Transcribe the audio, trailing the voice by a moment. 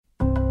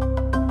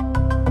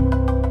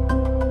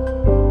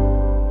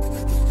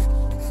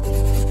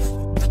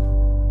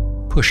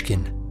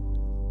Pushkin.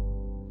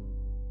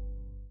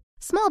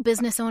 Small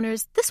business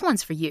owners, this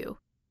one's for you.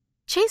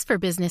 Chase for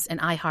Business and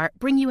iHeart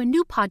bring you a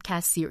new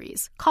podcast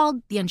series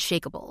called The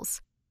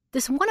Unshakables.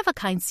 This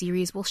one-of-a-kind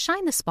series will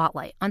shine the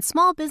spotlight on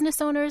small business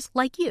owners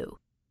like you,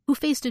 who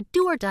faced a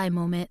do-or-die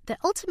moment that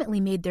ultimately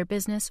made their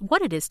business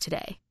what it is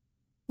today.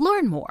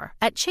 Learn more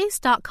at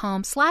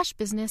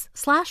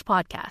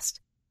chase.com/business/podcast.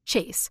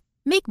 Chase,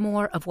 make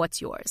more of what's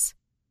yours.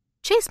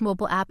 Chase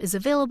mobile app is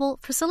available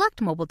for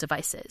select mobile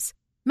devices.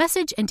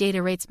 Message and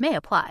data rates may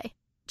apply.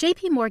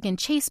 J.P. Morgan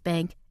Chase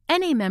Bank,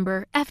 N.A.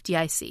 member,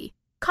 FDIC.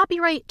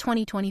 Copyright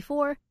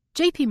 2024,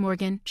 J.P.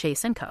 Morgan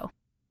Chase & Co.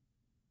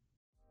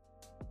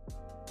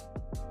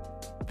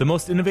 The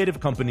most innovative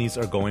companies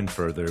are going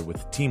further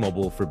with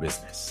T-Mobile for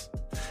Business.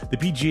 The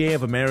PGA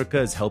of America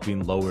is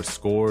helping lower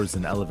scores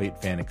and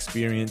elevate fan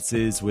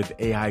experiences with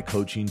AI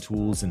coaching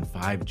tools and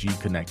 5G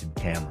connected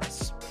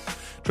cameras.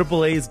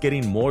 AAA is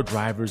getting more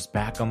drivers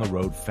back on the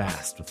road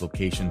fast with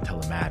location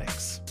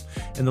telematics.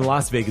 And the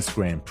Las Vegas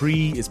Grand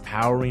Prix is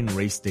powering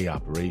race day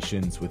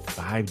operations with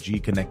 5G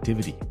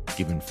connectivity,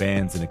 giving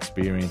fans an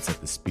experience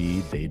at the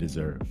speed they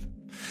deserve.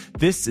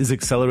 This is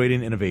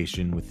accelerating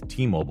innovation with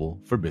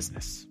T-Mobile for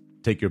Business.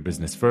 Take your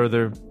business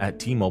further at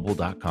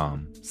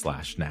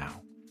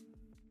T-Mobile.com/now.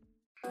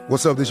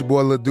 What's up, this your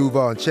boy Lil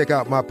Duval, and check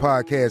out my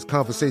podcast,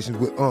 Conversations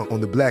with Unc, on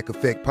the Black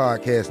Effect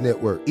Podcast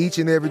Network. Each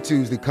and every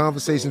Tuesday,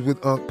 Conversations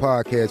with Unc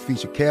podcast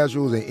feature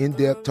casuals and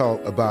in-depth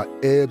talk about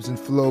ebbs and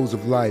flows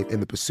of life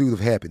and the pursuit of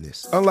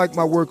happiness. Unlike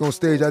my work on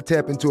stage, I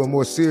tap into a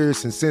more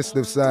serious and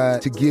sensitive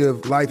side to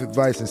give life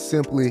advice and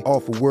simply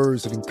offer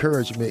words of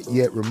encouragement,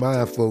 yet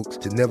remind folks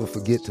to never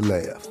forget to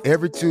laugh.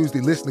 Every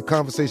Tuesday, listen to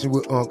Conversation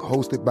with Unc,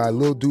 hosted by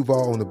Lil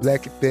Duval on the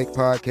Black Effect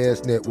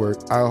Podcast Network,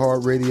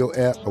 iHeartRadio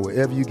app, or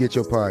wherever you get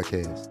your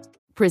podcasts.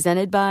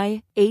 Presented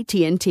by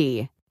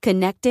AT&T.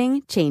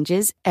 Connecting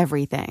changes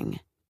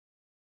everything.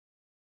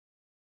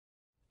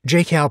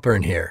 Jake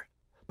Halpern here.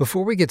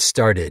 Before we get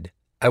started,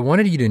 I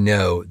wanted you to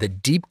know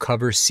that Deep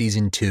Cover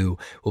Season 2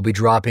 will be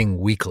dropping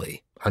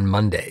weekly on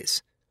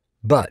Mondays.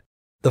 But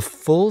the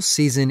full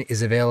season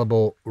is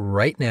available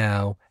right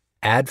now,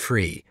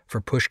 ad-free,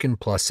 for Pushkin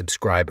Plus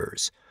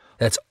subscribers.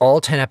 That's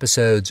all 10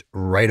 episodes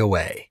right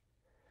away.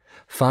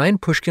 Find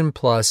Pushkin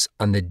Plus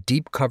on the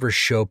Deep Cover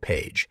show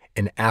page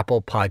in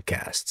Apple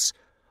Podcasts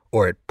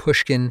or at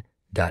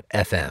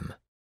pushkin.fm.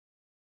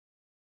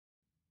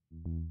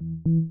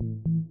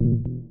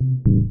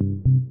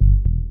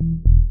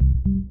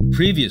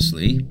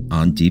 Previously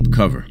on Deep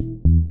Cover.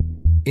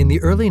 In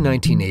the early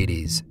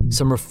 1980s,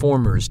 some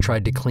reformers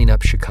tried to clean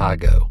up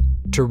Chicago,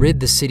 to rid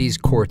the city's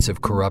courts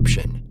of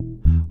corruption.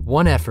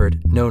 One effort,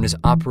 known as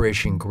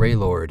Operation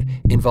Greylord,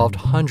 involved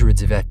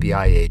hundreds of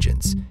FBI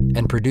agents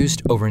and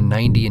produced over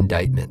 90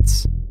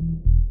 indictments.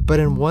 But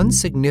in one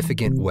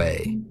significant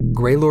way,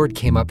 Greylord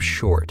came up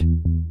short.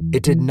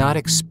 It did not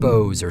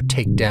expose or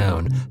take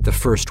down the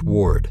First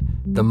Ward,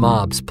 the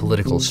mob's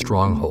political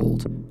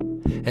stronghold.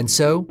 And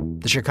so,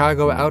 the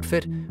Chicago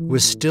outfit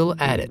was still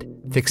at it,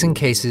 fixing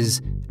cases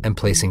and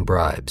placing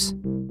bribes.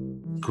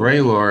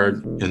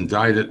 Greylord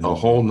indicted a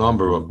whole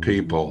number of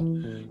people,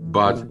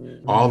 but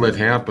all that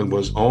happened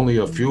was only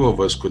a few of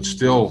us could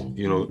still,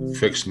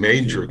 fix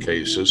major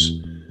cases,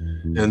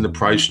 and the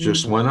price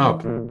just went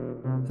up.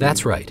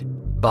 That's right.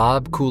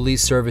 Bob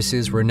Cooley's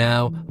services were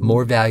now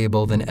more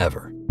valuable than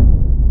ever.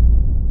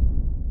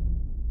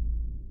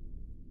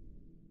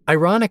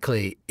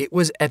 Ironically, it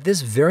was at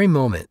this very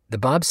moment that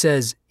Bob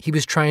says he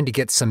was trying to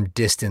get some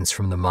distance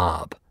from the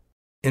mob.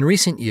 In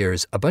recent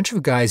years, a bunch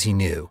of guys he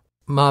knew,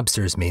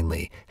 mobsters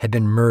mainly, had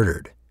been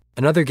murdered.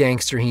 Another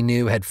gangster he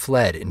knew had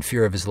fled in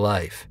fear of his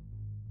life.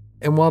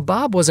 And while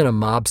Bob wasn't a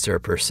mobster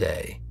per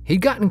se, he'd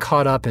gotten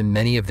caught up in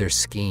many of their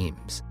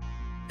schemes.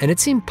 And it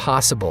seemed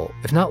possible,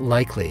 if not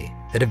likely,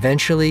 that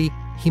eventually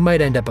he might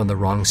end up on the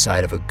wrong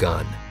side of a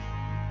gun.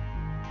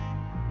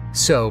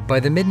 So, by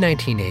the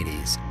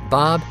mid-1980s,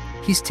 Bob,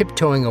 he's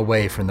tiptoeing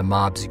away from the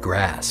mob's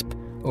grasp,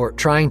 or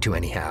trying to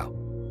anyhow.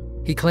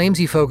 He claims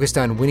he focused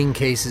on winning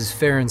cases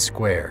fair and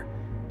square.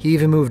 He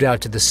even moved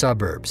out to the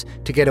suburbs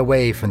to get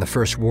away from the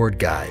First Ward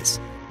guys.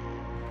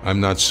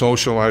 I'm not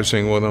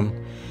socializing with them.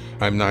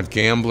 I'm not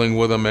gambling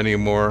with them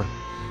anymore.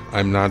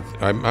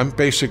 I'm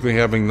basically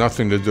having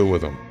nothing to do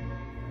with them.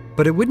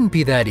 But it wouldn't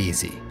be that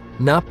easy,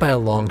 not by a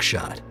long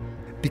shot.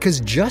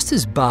 Because just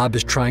as Bob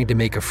is trying to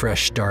make a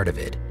fresh start of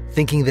it,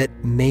 thinking that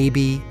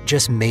maybe,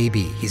 just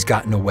maybe, he's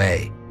gotten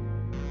away,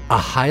 a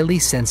highly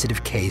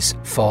sensitive case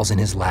falls in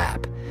his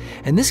lap.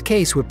 And this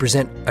case would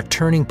present a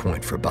turning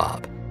point for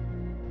Bob.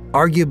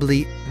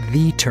 Arguably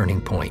the turning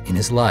point in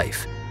his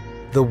life.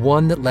 The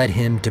one that led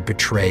him to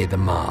betray the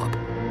mob.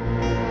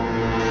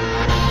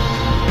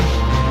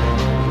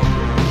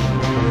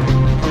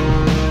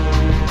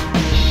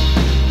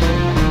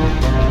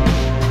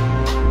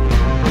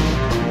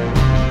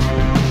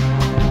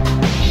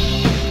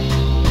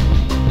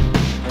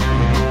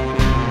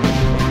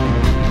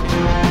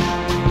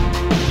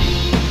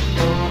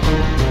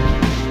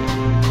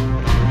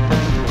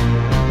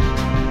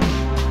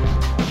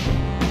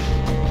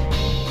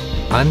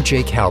 I'm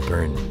Jake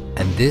Halpern,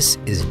 and this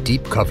is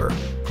Deep Cover,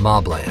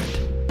 Mobland,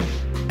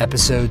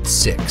 Episode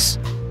 6,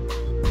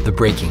 The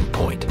Breaking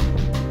Point.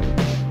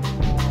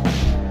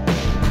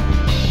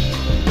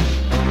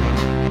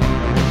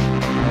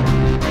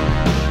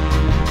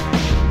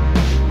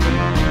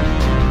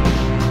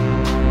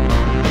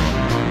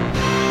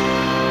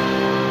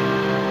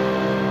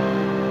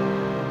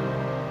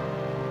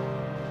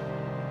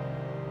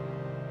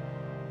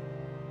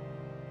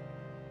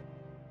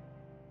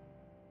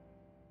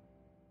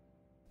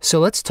 So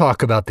let's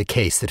talk about the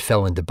case that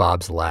fell into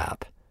Bob's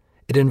lap.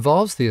 It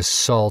involves the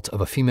assault of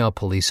a female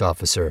police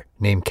officer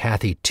named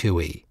Kathy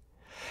Toohey.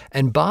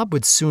 And Bob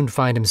would soon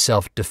find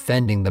himself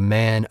defending the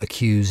man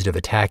accused of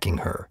attacking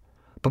her.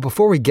 But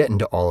before we get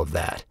into all of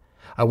that,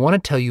 I want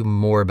to tell you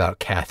more about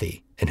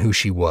Kathy and who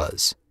she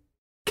was.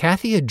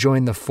 Kathy had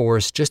joined the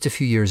force just a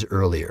few years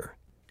earlier.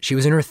 She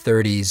was in her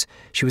 30s,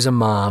 she was a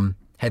mom,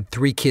 had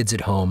 3 kids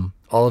at home,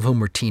 all of whom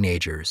were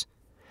teenagers.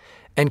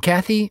 And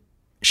Kathy,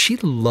 she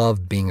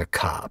loved being a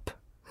cop,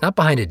 not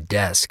behind a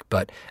desk,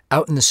 but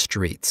out in the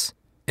streets.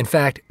 In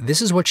fact, this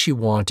is what she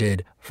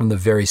wanted from the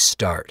very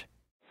start.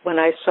 When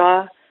I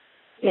saw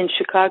in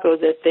Chicago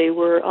that they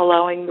were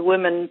allowing the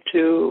women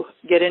to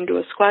get into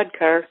a squad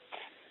car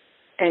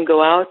and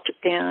go out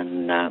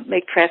and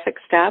make traffic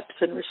stops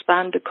and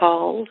respond to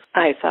calls,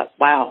 I thought,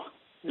 wow,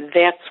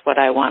 that's what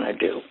I want to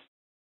do.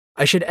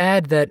 I should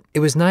add that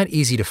it was not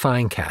easy to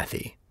find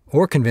Kathy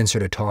or convince her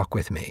to talk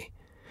with me.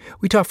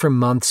 We talked for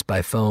months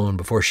by phone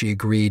before she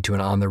agreed to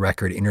an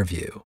on-the-record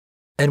interview.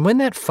 And when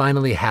that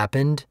finally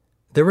happened,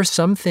 there were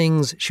some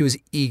things she was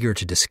eager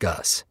to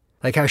discuss,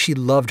 like how she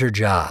loved her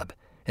job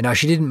and how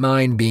she didn't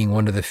mind being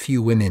one of the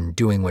few women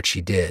doing what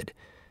she did.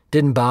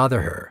 Didn't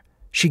bother her.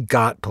 She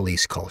got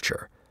police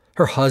culture.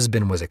 Her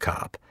husband was a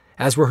cop,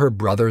 as were her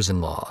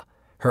brothers-in-law,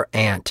 her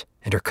aunt,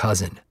 and her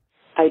cousin.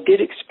 I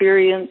did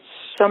experience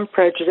some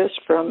prejudice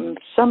from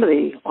some of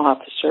the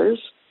officers,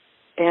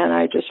 and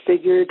I just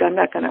figured I'm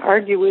not going to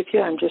argue with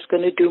you. I'm just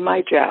going to do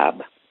my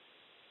job.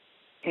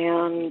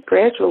 And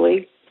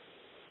gradually,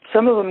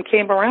 some of them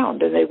came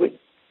around, and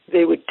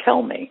they would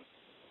tell me,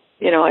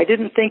 I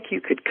didn't think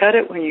you could cut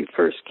it when you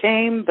first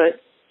came,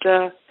 but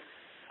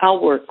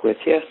I'll work with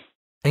you.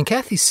 And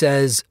Kathy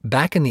says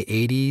back in the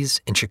 80s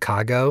in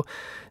Chicago,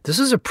 this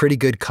was a pretty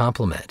good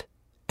compliment,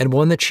 and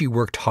one that she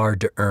worked hard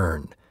to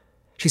earn.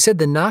 She said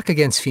the knock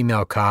against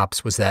female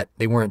cops was that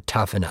they weren't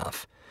tough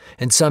enough,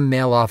 and some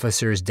male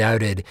officers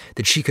doubted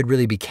that she could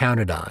really be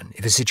counted on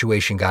if a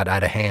situation got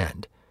out of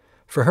hand.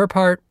 For her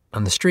part,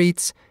 on the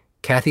streets,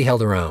 Kathy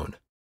held her own.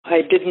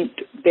 I didn't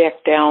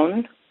back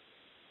down.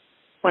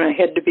 When I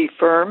had to be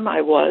firm,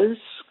 I was.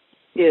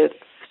 If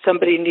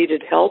somebody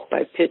needed help,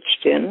 I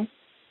pitched in,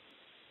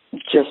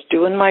 just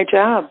doing my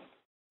job.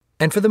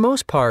 And for the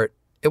most part,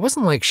 it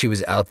wasn't like she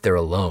was out there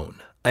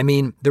alone. I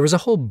mean, there was a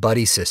whole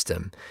buddy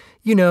system.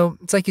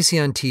 It's like you see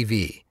on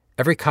TV.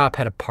 Every cop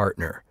had a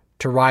partner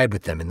to ride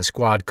with them in the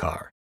squad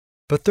car.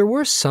 But there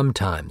were some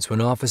times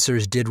when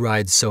officers did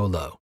ride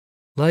solo,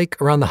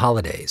 like around the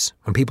holidays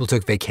when people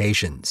took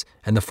vacations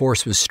and the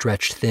force was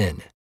stretched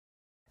thin.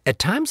 At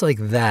times like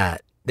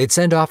that, they'd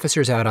send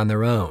officers out on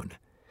their own.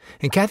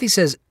 And Kathy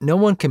says no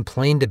one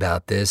complained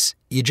about this,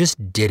 you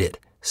just did it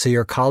so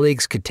your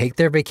colleagues could take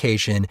their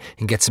vacation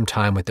and get some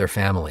time with their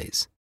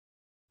families.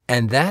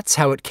 And that's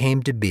how it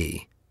came to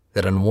be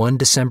that on one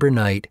December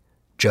night,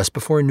 just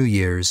before New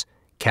Year's,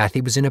 Kathy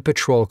was in a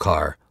patrol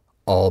car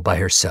all by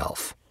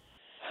herself.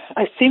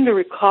 I seem to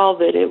recall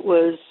that it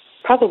was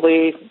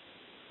probably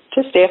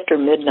just after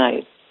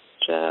midnight,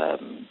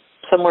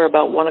 somewhere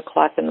about 1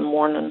 o'clock in the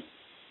morning.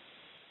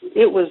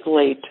 It was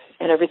late,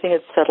 and everything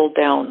had settled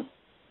down.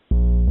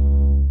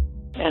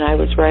 And I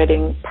was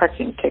writing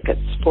parking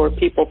tickets for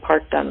people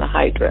parked on the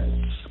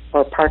hydrants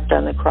or parked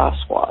on the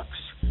crosswalks.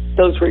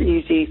 Those were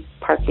easy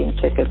parking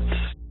tickets.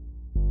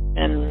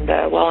 And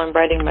while I'm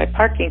writing my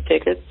parking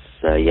tickets,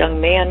 a young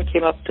man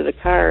came up to the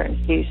car and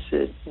he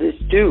said, "This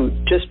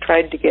dude just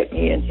tried to get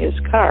me in his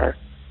car."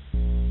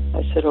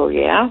 I said, "Oh,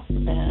 yeah?"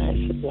 And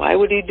I said, "Why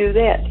would he do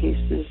that?" He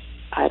says,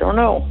 "I don't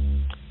know."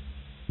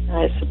 And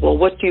I said, "Well,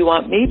 what do you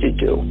want me to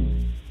do?"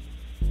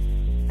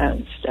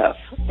 And stuff.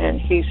 And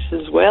he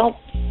says,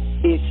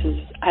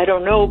 "I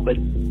don't know, but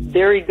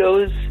there he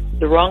goes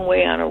the wrong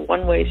way on a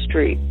one-way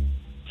street."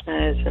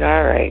 And I said,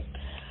 "All right,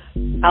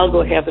 I'll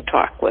go have a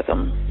talk with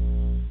him."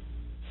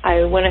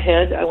 I went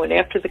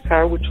after the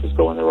car, which was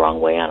going the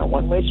wrong way on a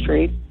one-way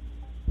street.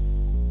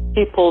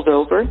 He pulled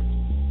over,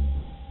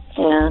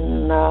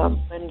 and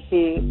when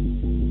he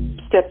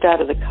stepped out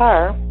of the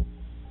car,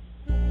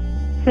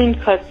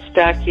 clean-cut,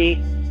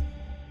 stocky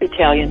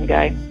Italian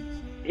guy.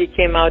 He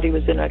came out, he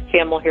was in a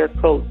camel hair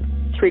coat,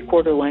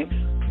 3/4 length.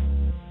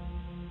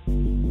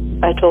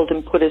 I told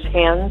him to put his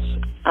hands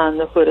on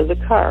the hood of the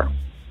car,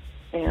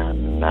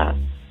 and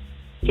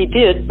he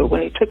did, but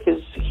when he took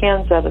his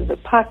hands out of the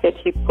pocket,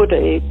 he put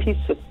a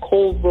piece of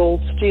cold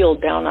rolled steel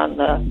down on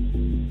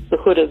the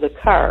hood of the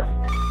car.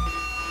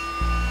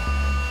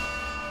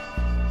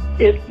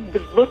 It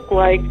looked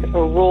like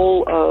a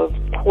roll of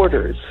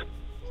quarters,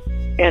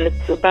 and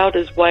it's about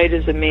as wide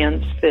as a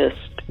man's fist.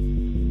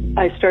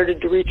 I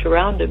started to reach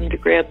around him to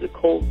grab the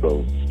cold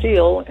rolled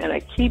steel, and I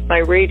keyed my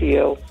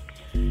radio.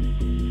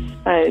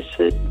 I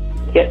said,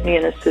 "Get me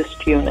an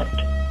assist unit."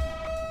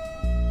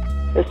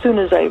 As soon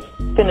as I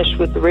finished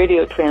with the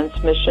radio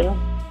transmission,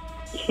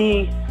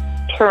 he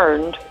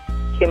turned,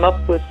 came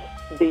up with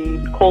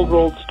the cold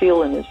rolled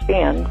steel in his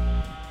hand,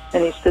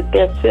 and he said,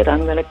 "That's it,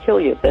 I'm going to kill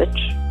you, bitch."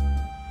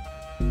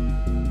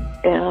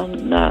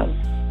 And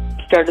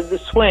started the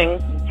swing,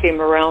 came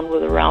around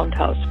with a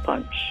roundhouse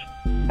punch.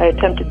 I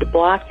attempted to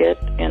block it,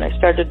 and I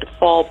started to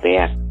fall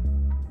back,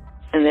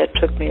 and that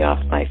took me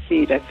off my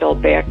feet. I fell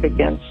back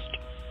against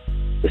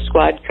the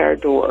squad car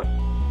door.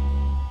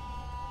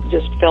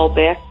 Just fell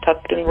back,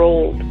 tucked and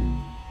rolled.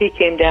 He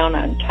came down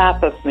on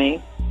top of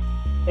me,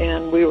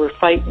 and we were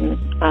fighting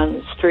on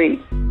the street.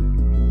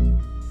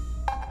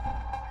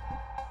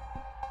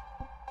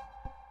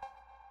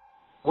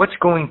 What's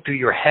going through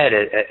your head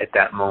at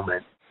that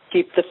moment?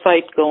 Keep the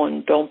fight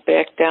going. Don't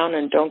back down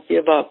and don't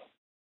give up.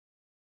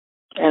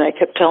 And I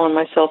kept telling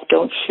myself,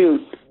 don't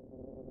shoot.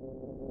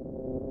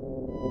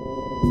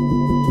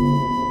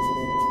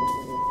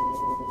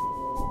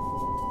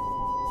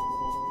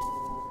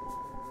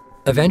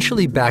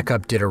 Eventually,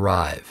 backup did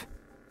arrive.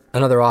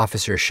 Another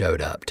officer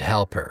showed up to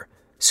help her.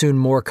 Soon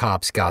more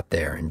cops got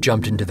there and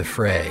jumped into the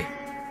fray.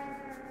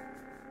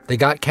 They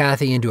got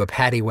Kathy into a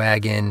paddy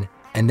wagon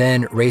and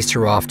then raced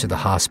her off to the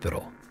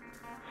hospital.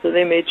 So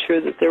they made sure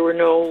that there were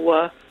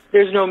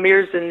there's no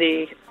mirrors in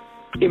the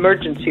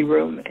emergency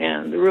room,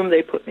 and the room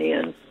they put me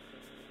in,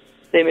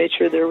 they made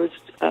sure there was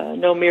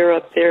no mirror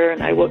up there,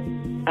 and I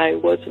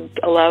wasn't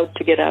allowed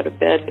to get out of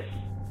bed.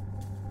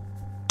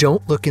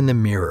 Don't look in the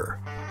mirror.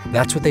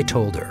 That's what they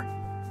told her.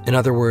 In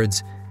other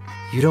words,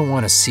 you don't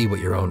want to see what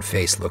your own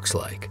face looks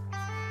like.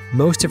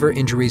 Most of her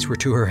injuries were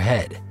to her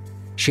head.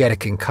 She had a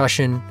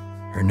concussion,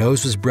 her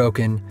nose was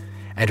broken,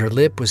 and her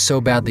lip was so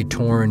badly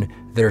torn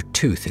that her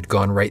tooth had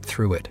gone right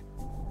through it.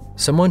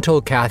 Someone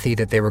told Kathy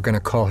that they were going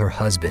to call her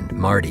husband,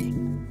 Marty,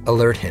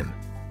 alert him.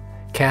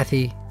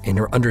 Kathy, in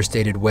her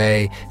understated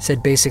way,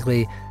 said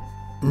basically,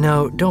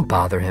 "No, don't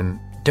bother him.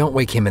 Don't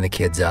wake him and the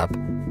kids up.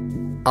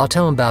 I'll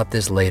tell him about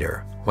this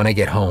later, when I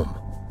get home."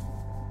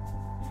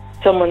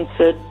 Someone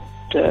said,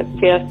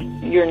 "Kath,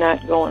 you're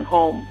not going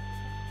home.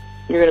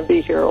 You're going to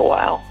be here a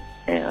while."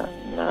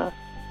 And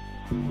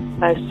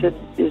I said,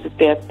 "Is it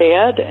that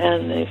bad?"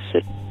 And they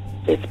said,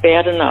 "It's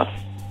bad enough."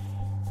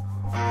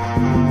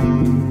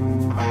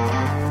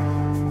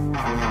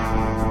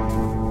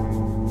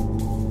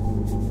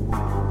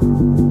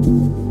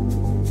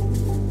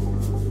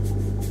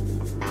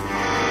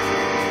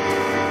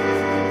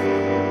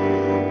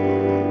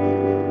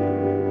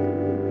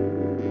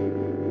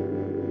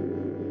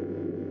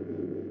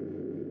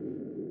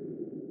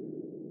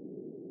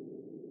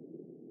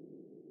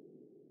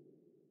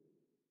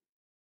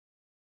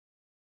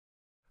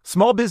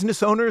 Small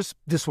business owners,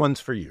 this one's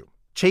for you.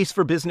 Chase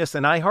for Business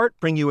and iHeart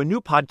bring you a new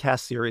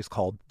podcast series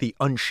called The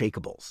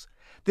Unshakables.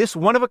 This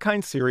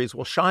one-of-a-kind series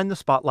will shine the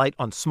spotlight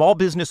on small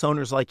business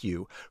owners like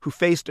you who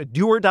faced a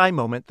do-or-die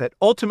moment that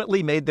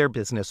ultimately made their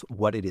business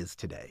what it is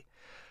today.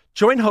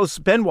 Join hosts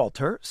Ben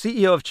Walter,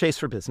 CEO of Chase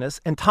for Business,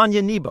 and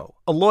Tanya Nebo,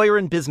 a lawyer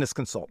and business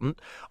consultant,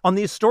 on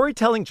these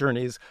storytelling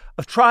journeys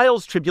of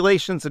trials,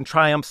 tribulations, and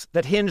triumphs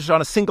that hinged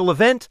on a single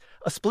event,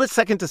 a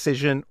split-second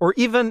decision, or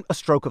even a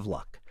stroke of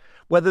luck.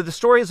 Whether the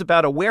story is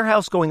about a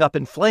warehouse going up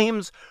in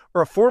flames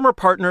or a former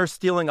partner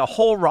stealing a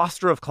whole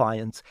roster of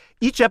clients,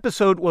 each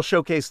episode will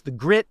showcase the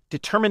grit,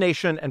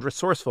 determination, and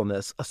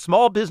resourcefulness a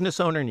small business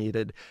owner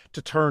needed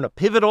to turn a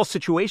pivotal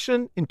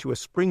situation into a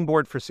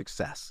springboard for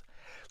success.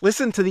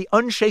 Listen to The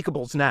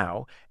Unshakables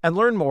now and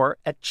learn more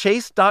at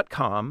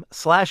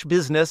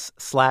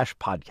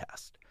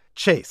chase.com/business/podcast.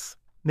 Chase.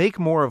 Make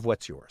more of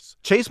what's yours.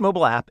 Chase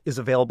mobile app is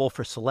available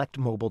for select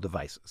mobile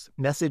devices.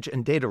 Message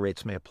and data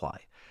rates may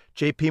apply.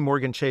 J.P.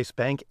 Morgan Chase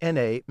Bank,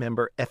 N.A.,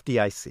 member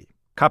FDIC.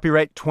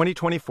 Copyright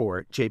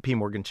 2024, J.P.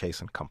 Morgan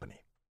Chase &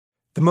 Company.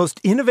 The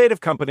most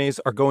innovative companies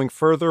are going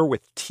further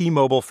with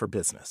T-Mobile for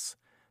Business.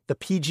 The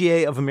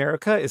PGA of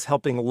America is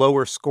helping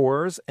lower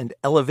scores and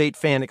elevate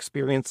fan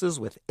experiences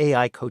with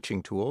AI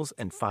coaching tools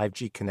and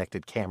 5G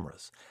connected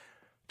cameras.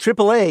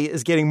 AAA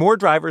is getting more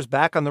drivers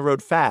back on the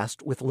road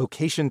fast with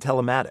location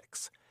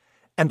telematics.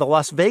 And the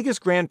Las Vegas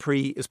Grand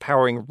Prix is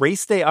powering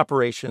race day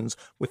operations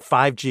with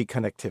 5G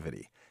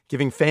connectivity,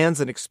 giving fans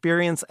an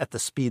experience at the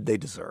speed they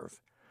deserve.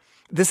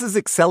 This is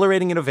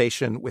accelerating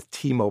innovation with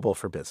T-Mobile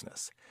for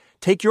Business.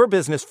 Take your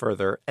business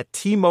further at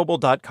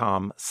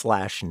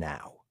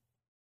T-Mobile.com/now.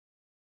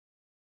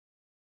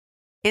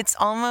 It's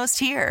almost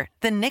here.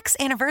 The Knix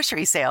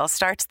Anniversary Sale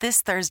starts this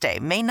Thursday,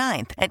 May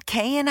 9th at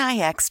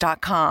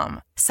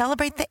KNIX.com.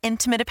 Celebrate the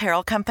intimate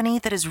apparel company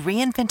that has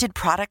reinvented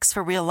products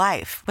for real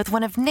life with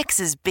one of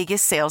Knix's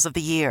biggest sales of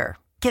the year.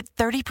 Get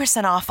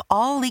 30% off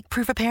all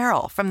leak-proof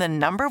apparel from the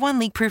 #1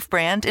 leak-proof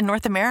brand in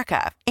North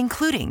America,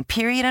 including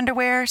period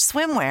underwear,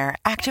 swimwear,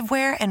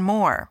 activewear, and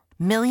more.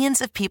 Millions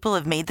of people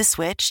have made the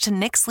switch to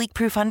Knix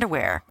leak-proof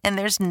underwear, and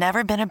there's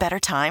never been a better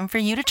time for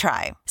you to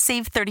try.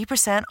 Save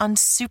 30% on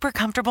super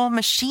comfortable,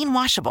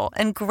 machine-washable,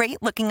 and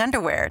great-looking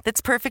underwear that's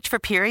perfect for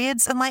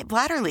periods and light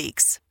bladder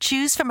leaks.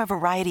 Choose from a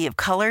variety of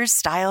colors,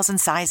 styles, and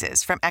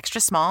sizes, from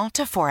extra small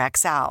to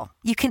 4XL.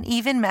 You can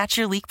even match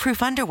your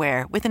leak-proof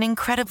underwear with an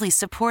incredibly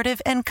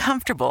supportive and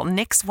comfortable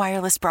Knix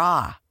wireless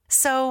bra.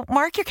 So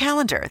mark your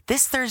calendar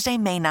this Thursday,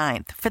 May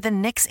 9th for the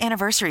Knix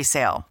anniversary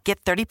sale.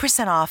 Get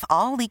 30% off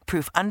all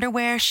leak-proof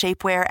underwear,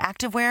 shapewear,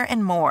 activewear,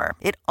 and more.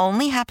 It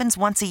only happens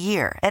once a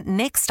year at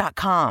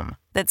Knix.com.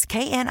 That's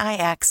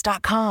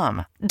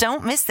KNIX.com.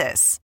 Don't miss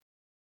this.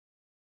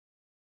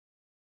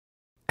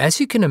 As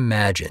you can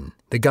imagine,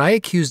 the guy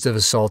accused of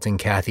assaulting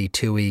Kathy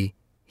Toohey,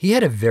 he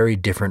had a very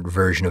different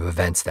version of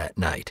events that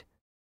night.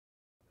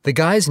 The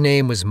guy's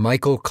name was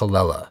Michael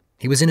Colella.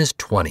 He was in his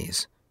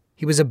 20s.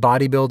 He was a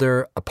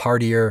bodybuilder, a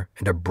partier,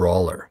 and a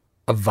brawler,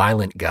 a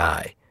violent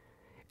guy.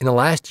 In the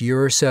last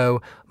year or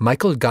so,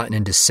 Michael had gotten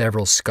into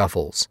several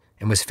scuffles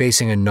and was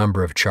facing a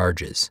number of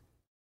charges.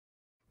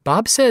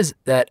 Bob says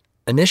that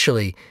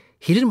initially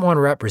he didn't want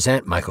to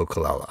represent Michael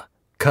Colella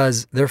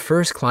because their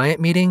first client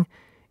meeting,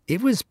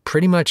 it was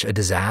pretty much a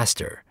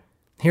disaster.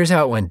 Here's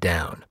how it went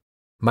down.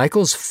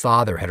 Michael's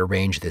father had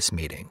arranged this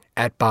meeting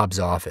at Bob's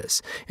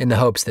office in the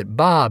hopes that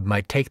Bob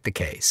might take the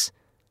case.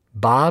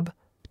 Bob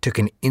took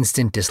an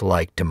instant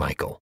dislike to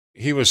Michael.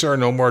 He was there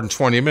no more than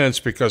 20 minutes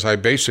because I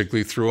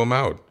basically threw him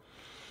out.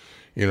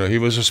 You know, he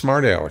was a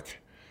smart aleck.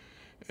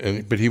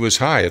 But he was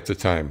high at the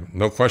time.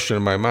 No question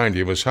in my mind,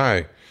 he was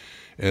high.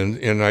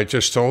 And I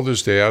just told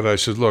his dad, I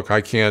said, look,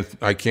 I can't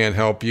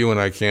help you and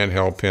I can't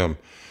help him.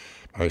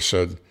 I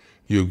said,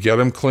 you get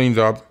him cleaned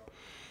up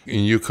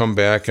and you come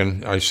back,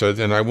 and I said,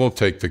 and I will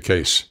take the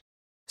case.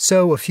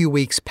 So a few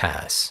weeks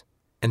pass,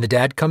 and the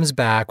dad comes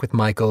back with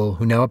Michael,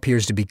 who now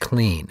appears to be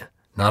clean,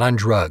 not on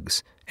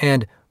drugs,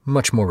 and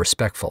much more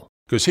respectful.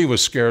 Because he was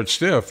scared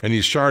stiff, and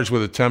he's charged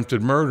with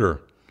attempted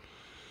murder.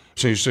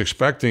 So he's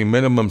expecting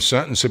minimum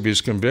sentence if he's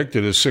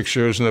convicted is 6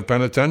 years in the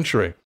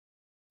penitentiary.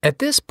 At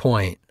this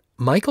point,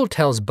 Michael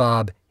tells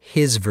Bob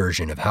his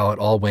version of how it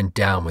all went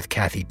down with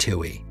Kathy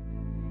Toohey.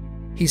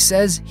 He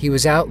says he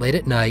was out late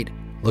at night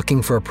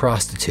looking for a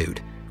prostitute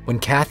when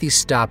Kathy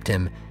stopped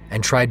him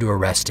and tried to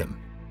arrest him.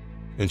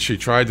 And she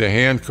tried to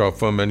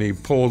handcuff him, and he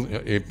told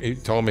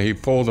me he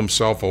pulled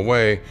himself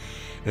away,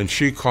 and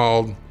she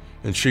called,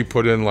 and she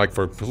put in like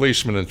for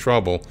policemen in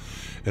trouble,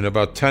 and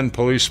about 10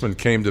 policemen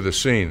came to the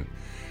scene.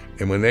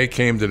 And when they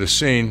came to the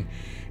scene,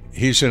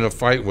 he's in a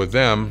fight with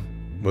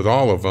them, with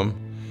all of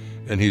them,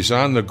 and he's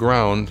on the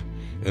ground,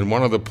 and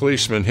one of the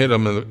policemen hit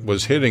him and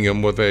was hitting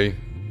him with a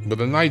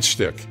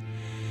nightstick.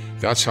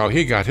 That's how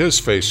he got his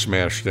face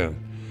smashed in.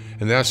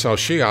 And that's how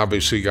she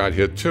obviously got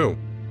hit too.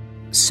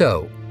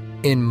 So,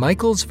 in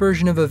Michael's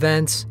version of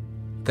events,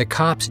 the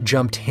cops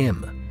jumped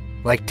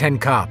him, like 10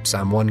 cops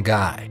on one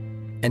guy.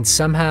 And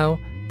somehow,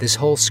 this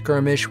whole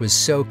skirmish was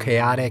so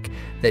chaotic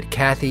that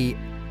Kathy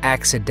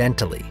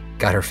accidentally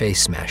got her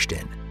face smashed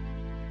in.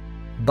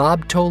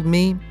 Bob told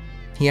me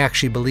he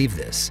actually believed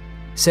this,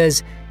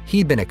 says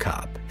he'd been a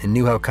cop and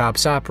knew how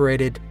cops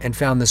operated and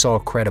found this all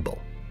credible.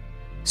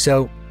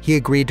 So he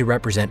agreed to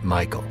represent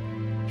Michael.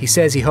 He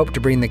says he hoped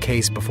to bring the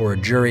case before a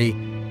jury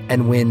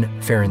and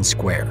win fair and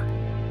square.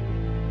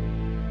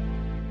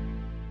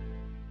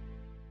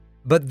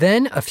 But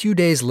then, a few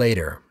days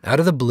later, out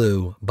of the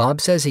blue,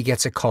 Bob says he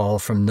gets a call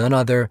from none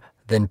other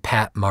than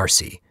Pat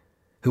Marcy,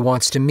 who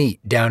wants to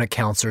meet down at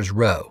Counselor's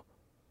Row.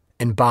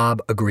 And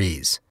Bob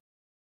agrees.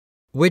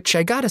 Which,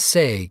 I gotta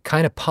say,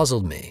 kind of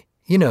puzzled me,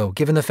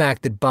 given the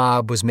fact that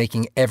Bob was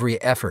making every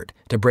effort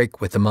to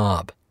break with the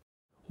mob.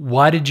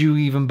 Why did you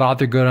even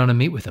bother go down and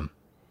meet with him?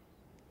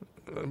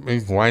 I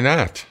mean, why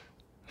not?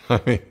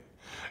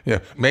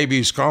 Maybe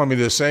he's calling me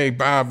to say,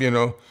 Bob,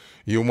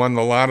 you won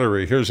the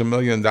lottery. Here's $1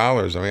 million.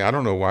 I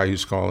don't know why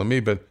he's calling me,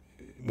 but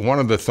one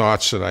of the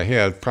thoughts that I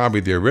had,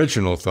 probably the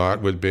original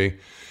thought, would be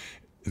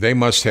they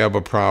must have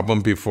a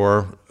problem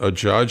before a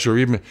judge, or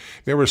even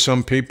there were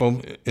some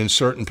people in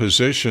certain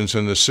positions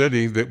in the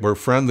city that were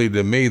friendly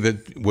to me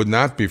that would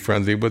not be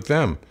friendly with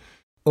them.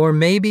 Or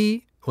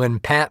maybe when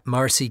Pat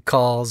Marcy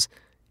calls,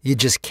 you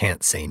just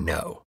can't say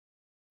no.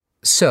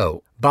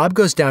 So Bob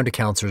goes down to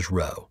Counselor's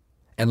Row,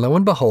 and lo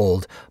and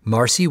behold,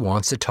 Marcy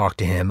wants to talk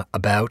to him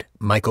about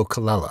Michael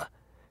Colella.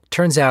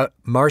 Turns out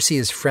Marcy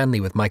is friendly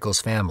with Michael's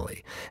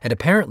family, and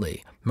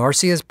apparently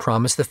Marcy has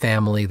promised the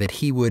family that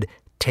he would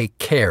take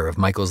care of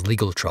Michael's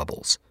legal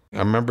troubles. I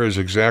remember his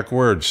exact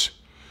words.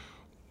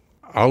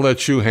 I'll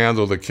let you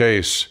handle the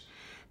case,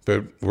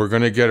 but we're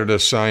going to get it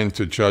assigned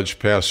to Judge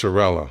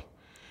Passarella.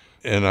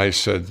 And I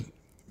said,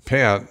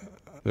 Pat,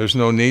 there's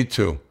no need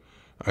to.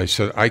 I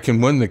said, I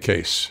can win the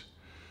case.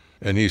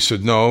 And he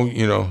said, no,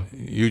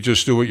 you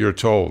just do what you're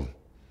told.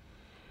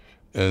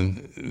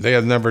 And they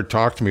had never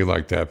talked to me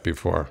like that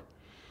before.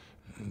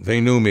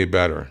 They knew me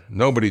better.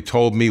 Nobody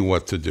told me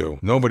what to do.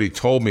 Nobody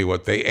told me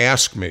what they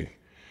asked me.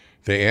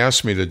 They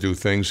asked me to do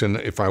things, and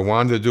if I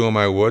wanted to do them,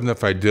 I would, and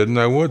if I didn't,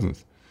 I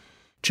wouldn't.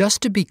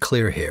 Just to be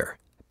clear here,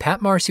 Pat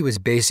Marcy was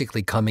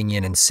basically coming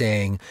in and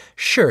saying,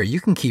 sure,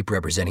 you can keep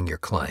representing your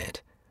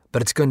client,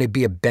 but it's going to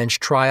be a bench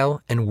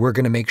trial, and we're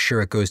going to make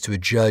sure it goes to a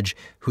judge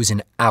who's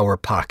in our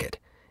pocket.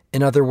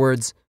 In other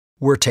words,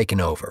 we're taking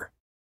over.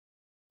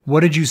 What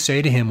did you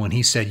say to him when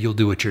he said you'll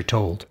do what you're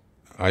told?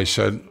 I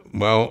said,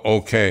 well,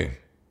 okay.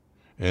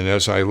 And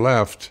as I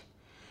left,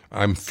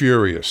 I'm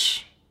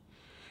furious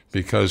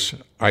because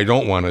I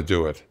don't want to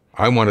do it.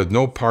 I wanted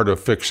no part of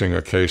fixing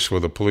a case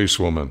with a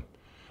policewoman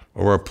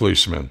or a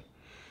policeman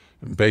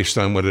based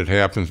on what had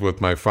happened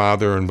with my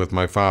father and with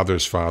my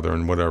father's father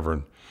and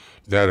whatever.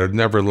 That had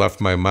never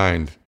left my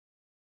mind.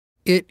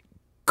 It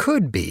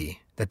could be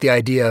that the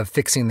idea of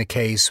fixing the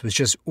case was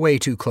just way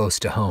too close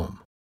to home.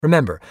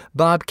 Remember,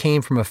 Bob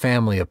came from a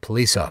family of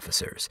police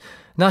officers.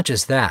 Not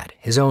just that,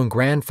 his own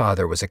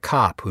grandfather was a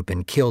cop who'd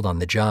been killed on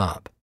the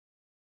job.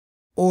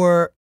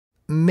 Or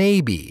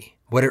maybe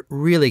what it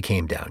really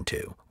came down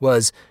to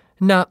was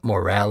not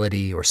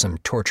morality or some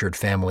tortured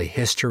family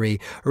history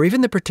or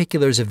even the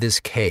particulars of this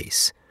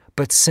case,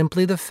 but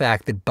simply the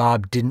fact that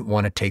Bob didn't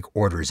want to take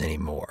orders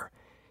anymore.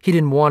 He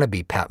didn't want to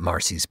be Pat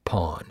Marcy's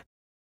pawn.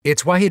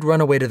 It's why he'd run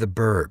away to the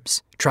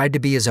burbs, tried to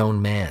be his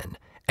own man,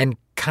 and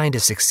kind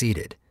of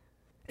succeeded.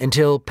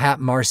 Until Pat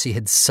Marcy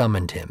had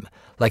summoned him,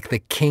 like the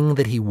king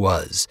that he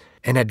was,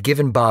 and had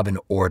given Bob an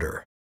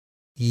order.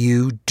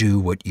 You do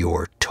what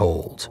you're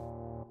told.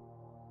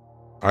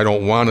 I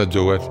don't want to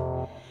do it,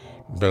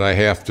 but I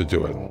have to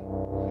do it.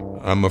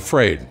 I'm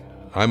afraid.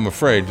 I'm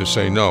afraid to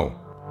say no.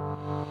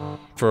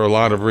 For a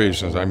lot of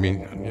reasons. I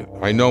mean,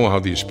 I know how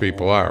these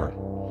people are.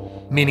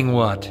 Meaning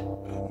what?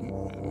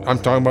 I'm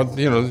talking about,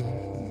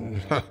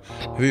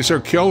 these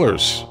are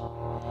killers.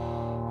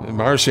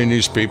 Marcy and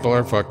these people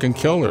are fucking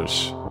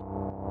killers.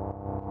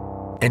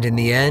 And in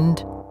the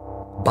end,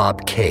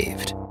 Bob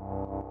caved.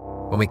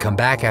 When we come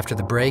back after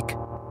the break,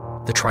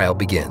 the trial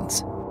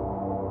begins.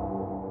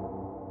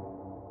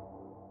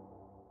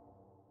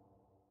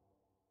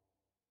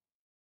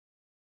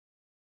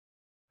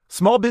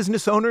 Small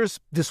business owners,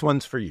 this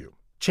one's for you.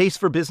 Chase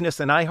for Business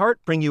and iHeart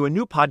bring you a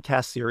new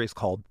podcast series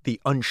called The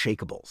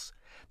Unshakables.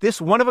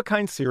 This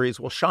one-of-a-kind series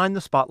will shine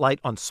the spotlight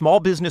on small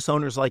business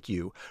owners like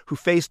you who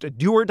faced a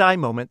do-or-die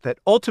moment that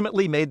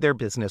ultimately made their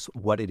business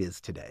what it is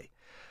today.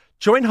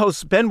 Join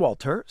hosts Ben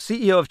Walter,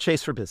 CEO of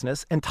Chase for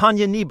Business, and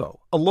Tanya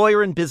Nebo, a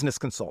lawyer and business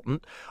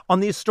consultant,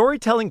 on these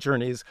storytelling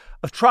journeys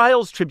of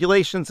trials,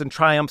 tribulations, and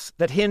triumphs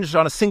that hinged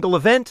on a single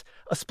event,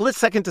 a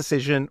split-second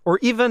decision, or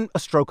even a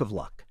stroke of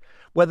luck.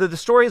 Whether the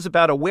story is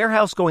about a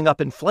warehouse going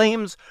up in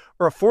flames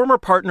or a former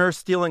partner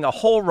stealing a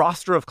whole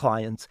roster of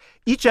clients,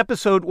 each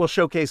episode will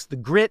showcase the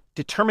grit,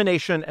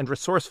 determination, and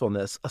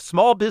resourcefulness a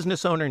small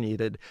business owner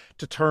needed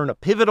to turn a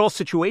pivotal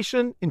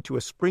situation into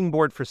a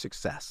springboard for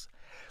success.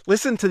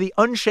 Listen to The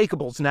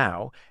Unshakables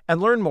now and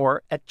learn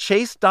more at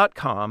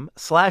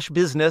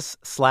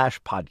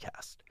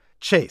chase.com/business/podcast.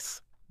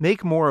 Chase,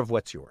 make more of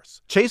what's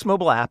yours. Chase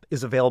mobile app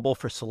is available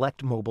for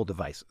select mobile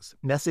devices.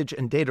 Message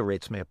and data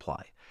rates may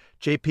apply.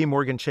 J.P.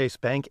 Morgan Chase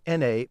Bank,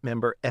 N.A.,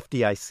 member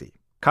FDIC.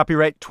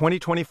 Copyright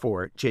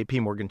 2024, J.P.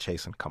 Morgan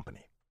Chase &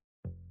 Company.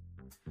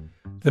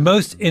 The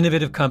most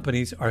innovative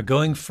companies are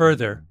going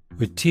further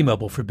with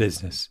T-Mobile for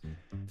Business.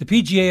 The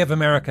PGA of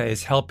America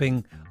is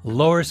helping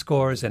lower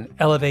scores and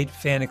elevate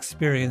fan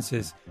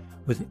experiences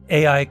with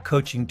AI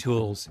coaching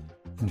tools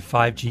and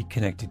 5G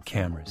connected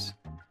cameras.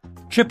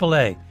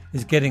 AAA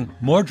is getting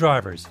more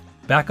drivers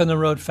back on the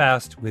road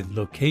fast with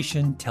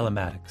location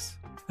telematics.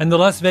 And the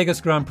Las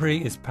Vegas Grand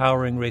Prix is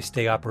powering race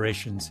day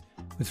operations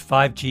with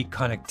 5G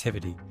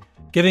connectivity,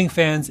 giving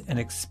fans an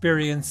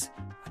experience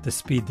at the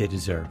speed they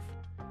deserve.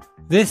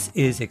 This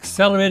is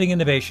accelerating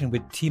innovation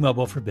with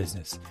T-Mobile for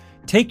Business.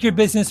 Take your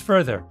business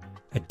further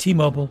at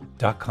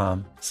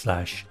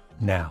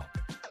T-Mobile.com/now.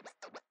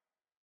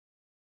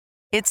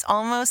 It's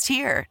almost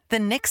here. The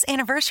Knix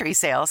anniversary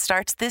sale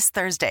starts this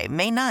Thursday,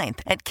 May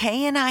 9th at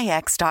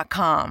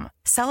KNIX.com.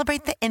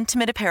 Celebrate the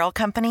intimate apparel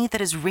company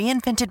that has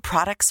reinvented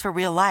products for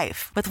real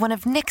life with one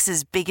of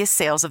Knix's biggest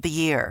sales of the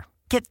year.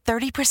 Get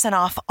 30%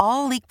 off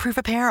all leak-proof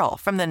apparel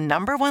from the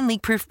 #1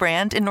 leak-proof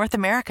brand in North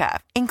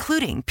America,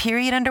 including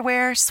period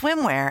underwear,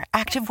 swimwear,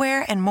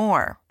 activewear, and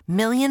more.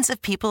 Millions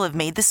of people have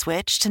made the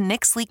switch to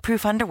Knix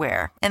leak-proof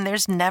underwear, and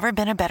there's never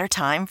been a better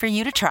time for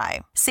you to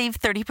try. Save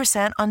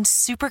 30% on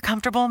super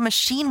comfortable,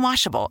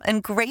 machine-washable,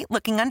 and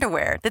great-looking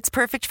underwear that's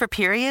perfect for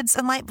periods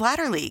and light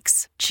bladder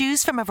leaks.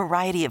 Choose from a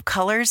variety of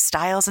colors,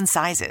 styles, and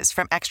sizes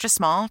from extra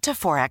small to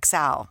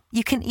 4XL.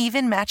 You can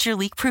even match your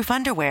leak-proof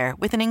underwear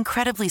with an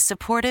incredibly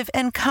supportive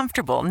and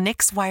comfortable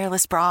Knix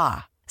wireless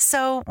bra.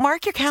 So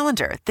mark your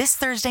calendar this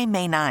Thursday,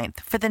 May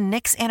 9th for the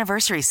Knix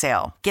anniversary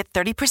sale. Get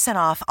 30%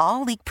 off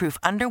all leak-proof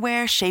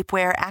underwear,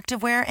 shapewear,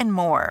 activewear, and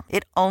more.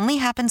 It only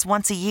happens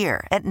once a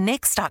year at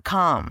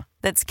Knix.com.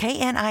 That's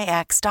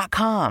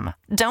KNIX.com.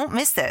 Don't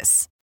miss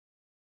this.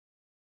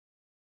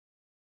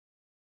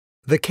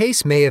 The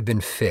case may have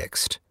been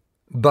fixed,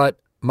 but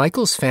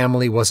Michael's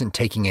family wasn't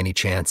taking any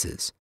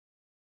chances.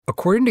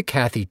 According to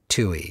Kathy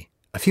Toohey,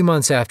 a few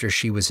months after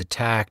she was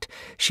attacked,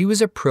 she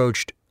was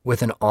approached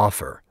with an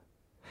offer.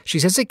 She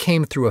says it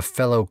came through a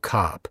fellow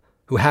cop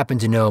who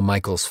happened to know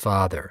Michael's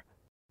father.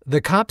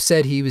 The cop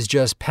said he was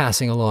just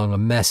passing along a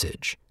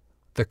message.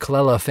 The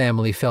Colella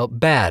family felt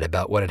bad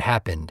about what had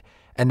happened,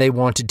 and they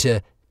wanted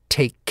to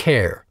take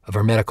care of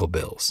her medical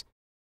bills.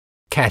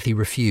 Kathy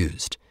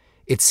refused.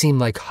 It seemed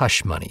like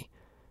hush money,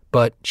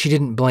 but she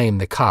didn't blame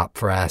the cop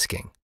for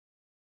asking.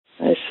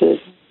 I said,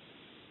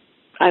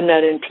 I'm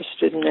not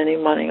interested in any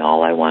money.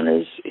 All I want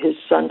is his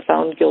son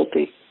found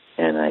guilty.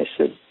 And I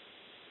said,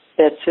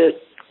 that's it.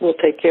 We'll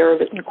take care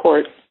of it in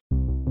court.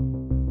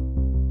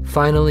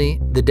 Finally,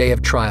 the day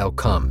of trial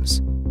comes.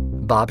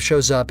 Bob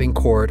shows up in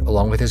court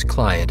along with his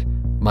client,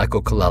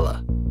 Michael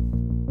Colella.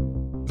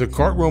 The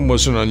courtroom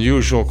was an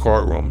unusual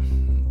courtroom,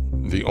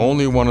 the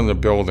only one in the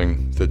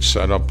building that's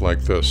set up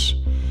like this.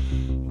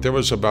 There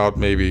was about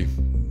maybe,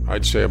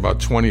 I'd say about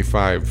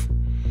 25,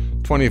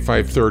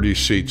 30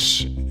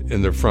 seats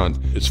in the front.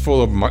 It's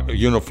full of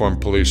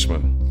uniformed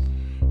policemen.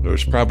 There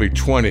was probably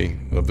 20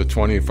 of the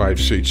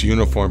 25 seats,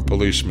 uniformed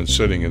policemen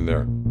sitting in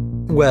there.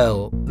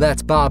 Well,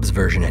 that's Bob's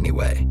version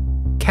anyway.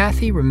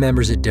 Kathy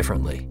remembers it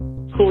differently.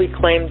 Cooley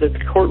claimed that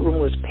the courtroom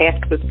was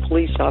packed with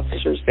police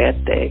officers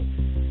that day.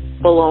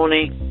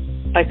 Baloney.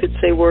 I could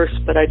say worse,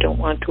 but I don't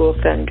want to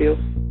offend you.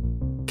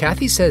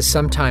 Kathy says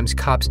sometimes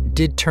cops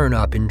did turn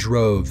up in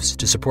droves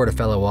to support a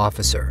fellow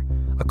officer.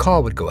 A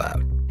call would go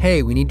out.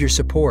 Hey, we need your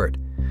support.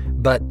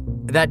 But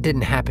that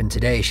didn't happen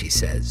today, she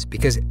says,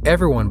 because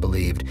everyone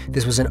believed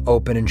this was an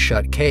open and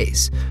shut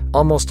case,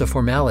 almost a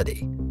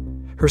formality.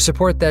 Her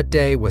support that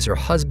day was her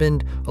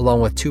husband,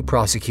 along with 2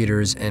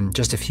 prosecutors and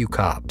just a few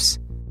cops.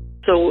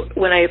 So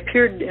when I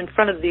appeared in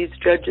front of these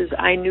judges,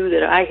 I knew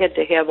that I had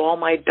to have all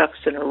my ducks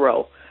in a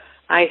row.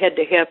 I had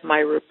to have my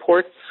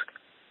reports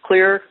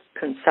clear,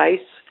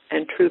 concise,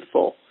 and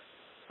truthful.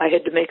 I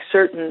had to make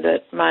certain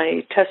that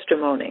my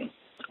testimony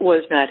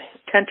was not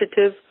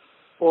tentative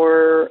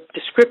or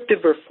descriptive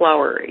or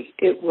flowery.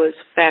 It was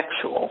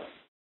factual.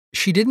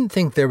 She didn't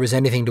think there was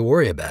anything to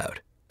worry about,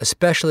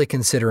 especially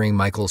considering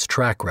Michael's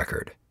track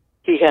record.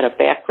 He had a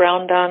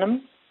background on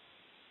him,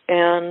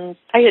 and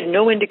I had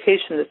no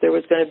indication that there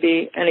was going to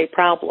be any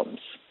problems.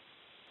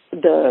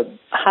 The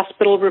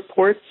hospital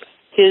reports,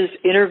 his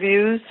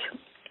interviews,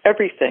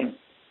 everything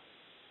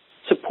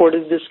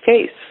supported this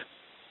case.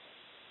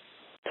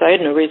 So I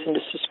had no reason to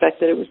suspect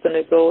that it was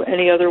going to go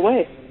any other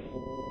way.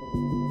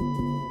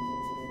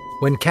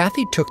 When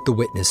Kathy took the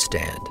witness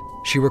stand,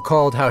 she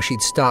recalled how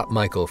she'd stopped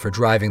Michael for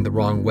driving the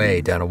wrong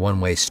way down a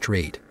one-way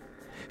street.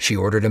 She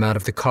ordered him out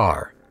of the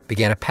car,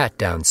 began a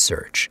pat-down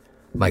search.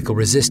 Michael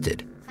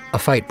resisted. A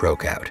fight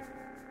broke out.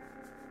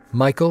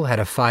 Michael had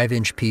a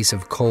 5-inch piece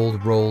of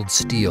cold rolled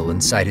steel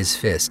inside his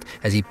fist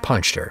as he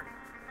punched her.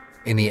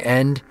 In the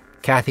end,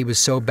 Kathy was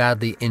so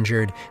badly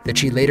injured that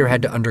she later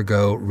had to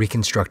undergo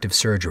reconstructive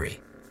surgery.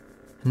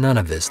 None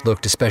of this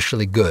looked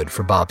especially good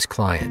for Bob's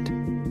client.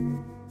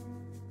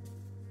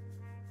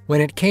 When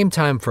it came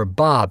time for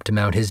Bob to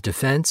mount his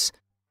defense,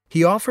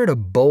 he offered a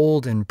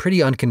bold and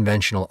pretty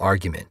unconventional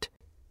argument.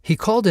 He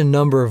called a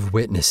number of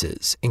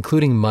witnesses,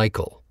 including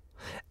Michael.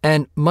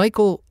 And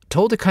Michael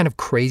told a kind of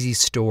crazy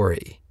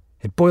story.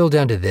 It boiled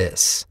down to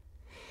this.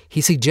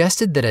 He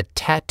suggested that a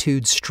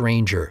tattooed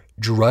stranger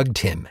drugged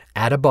him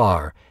at a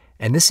bar,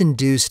 and this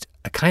induced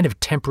a kind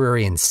of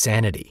temporary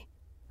insanity.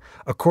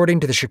 According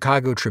to the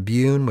Chicago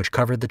Tribune, which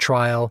covered the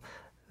trial,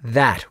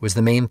 that was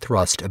the main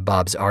thrust of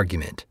Bob's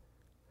argument.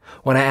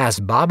 When I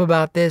asked Bob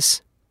about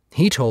this,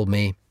 he told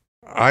me,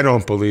 I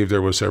don't believe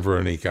there was ever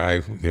any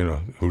guy,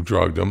 who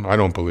drugged him. I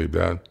don't believe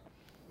that.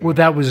 Well,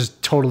 that was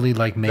totally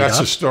made that's up.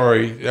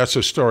 That's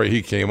a story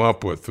he came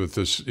up with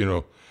this,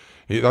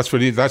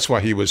 that's why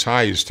he was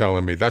high, he's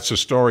telling me. That's a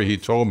story he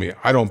told me.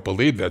 I don't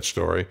believe that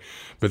story,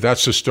 but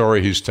that's the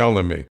story he's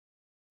telling me.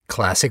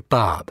 Classic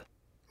Bob.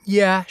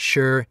 Yeah,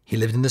 sure, he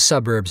lived in the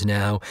suburbs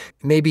now.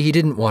 Maybe he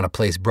didn't want to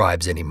place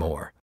bribes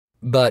anymore.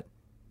 But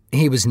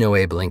he was no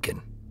Abe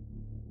Lincoln.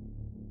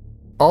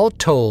 All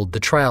told, the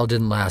trial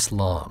didn't last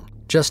long,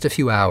 just a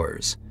few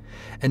hours.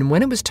 And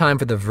when it was time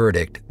for the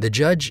verdict, the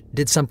judge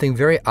did something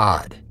very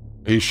odd.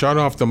 He shut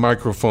off the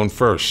microphone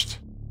first,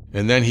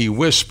 and then he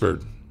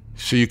whispered,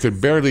 so you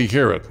could barely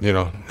hear it,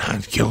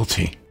 not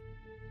guilty.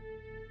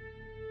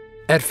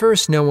 At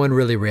first, no one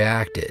really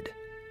reacted.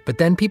 But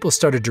then people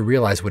started to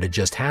realize what had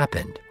just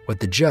happened, what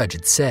the judge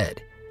had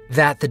said,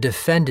 that the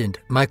defendant,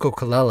 Michael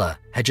Colella,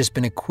 had just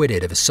been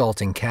acquitted of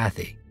assaulting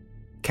Kathy.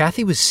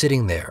 Kathy was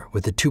sitting there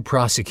with the 2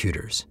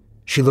 prosecutors.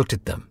 She looked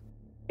at them.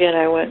 And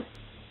I went,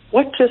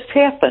 what just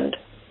happened?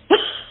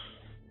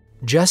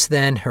 Just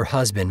then, her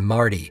husband,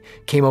 Marty,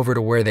 came over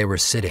to where they were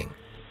sitting.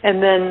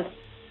 And then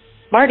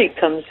Marty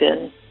comes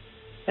in,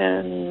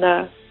 and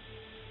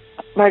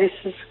Marty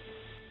says,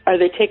 are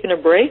they taking a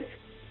break?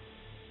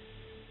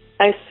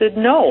 I said,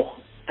 no.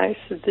 I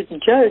said, the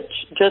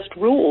judge just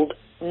ruled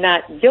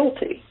not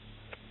guilty.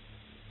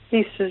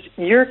 He says,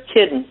 you're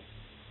kidding.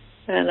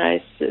 And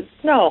I said,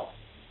 no.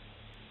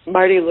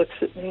 Marty looks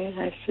at me, and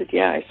I said,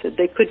 yeah. I said,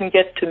 they couldn't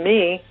get to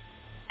me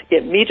to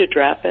get me to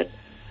drop it.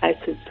 I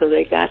said, so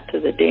they got to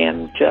the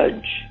damn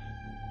judge.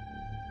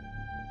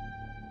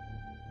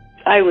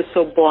 I was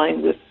so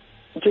blind with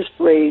just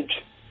rage.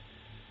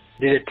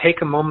 Did it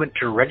take a moment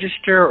to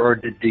register, or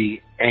did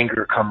the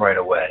anger come right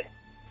away?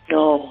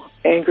 No,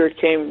 anger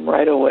came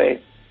right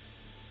away.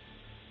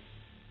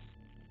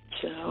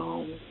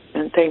 So,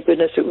 and thank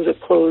goodness it was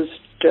a closed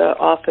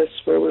office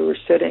where we were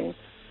sitting.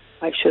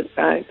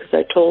 Because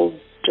I told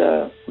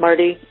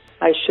Marty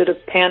I should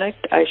have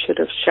panicked. I should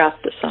have shot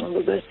the son of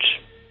a bitch.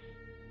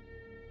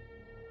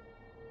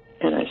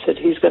 And I said,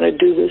 he's going to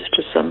do this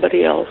to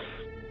somebody else.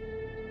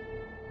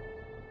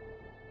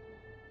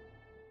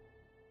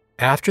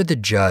 After the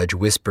judge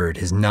whispered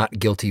his not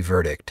guilty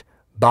verdict,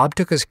 Bob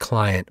took his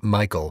client,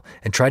 Michael,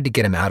 and tried to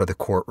get him out of the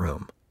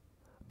courtroom.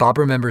 Bob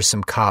remembers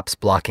some cops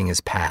blocking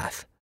his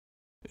path.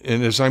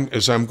 And as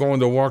I'm going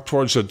to walk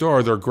towards the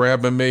door, they're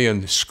grabbing me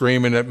and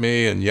screaming at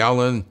me and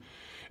yelling,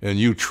 and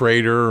you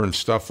traitor and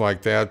stuff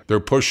like that. They're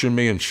pushing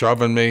me and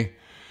shoving me.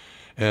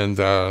 And,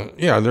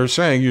 they're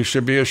saying you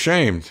should be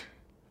ashamed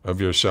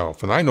of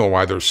yourself. And I know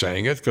why they're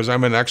saying it, because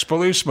I'm an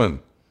ex-policeman.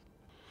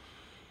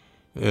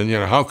 And,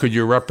 how could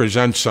you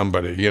represent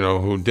somebody,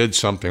 who did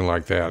something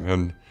like that?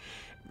 And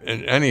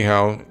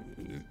anyhow,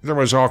 there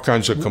was all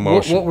kinds of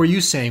commotion. What were you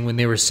saying when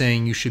they were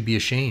saying you should be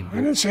ashamed? I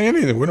didn't say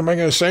anything. What am I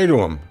going to say to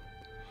them?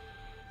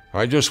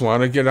 I just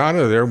want to get out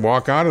of there,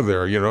 walk out of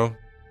there,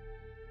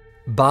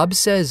 Bob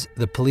says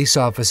the police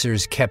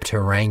officers kept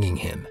haranguing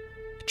him,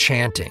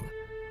 chanting,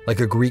 like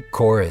a Greek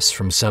chorus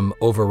from some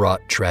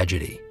overwrought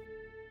tragedy.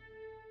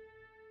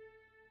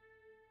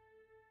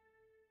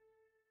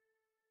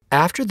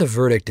 After the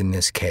verdict in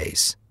this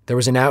case, there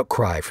was an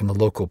outcry from the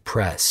local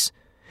press.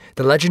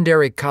 The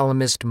legendary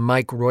columnist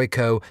Mike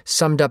Royko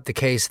summed up the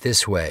case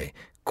this way,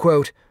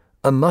 quote,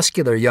 "A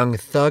muscular young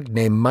thug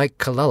named Mike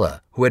Colella,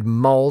 who had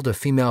mauled a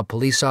female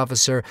police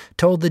officer,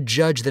 told the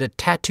judge that a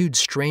tattooed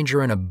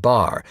stranger in a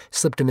bar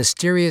slipped a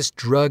mysterious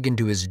drug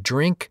into his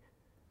drink.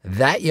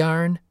 That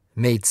yarn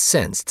made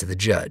sense to the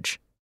judge."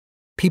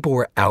 People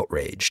were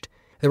outraged.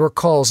 There were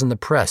calls in the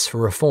press for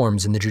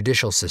reforms in the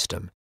judicial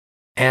system.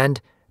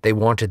 And they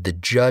wanted the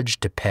judge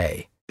to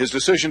pay. His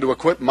decision to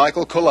acquit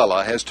Michael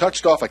Colella has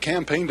touched off a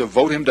campaign to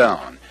vote him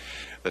down.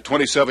 The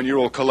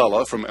 27-year-old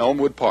Colella from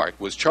Elmwood Park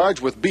was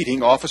charged with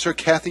beating Officer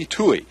Kathy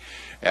Toohey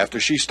after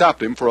she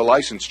stopped him for a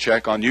license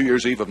check on New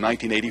Year's Eve of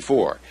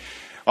 1984.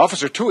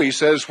 Officer Toohey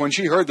says when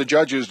she heard the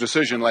judge's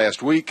decision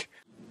last week,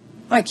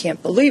 "I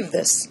can't believe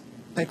this.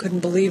 I couldn't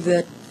believe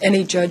that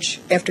any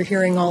judge, after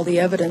hearing all the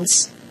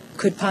evidence,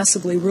 could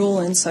possibly rule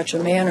in such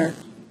a manner."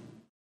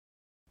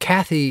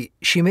 Kathy,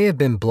 she may have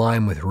been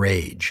blind with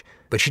rage,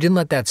 but she didn't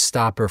let that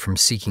stop her from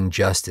seeking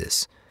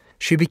justice.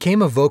 She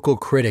became a vocal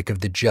critic of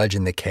the judge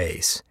in the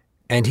case,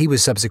 and he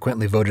was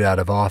subsequently voted out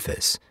of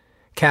office.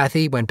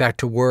 Kathy went back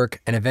to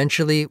work and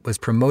eventually was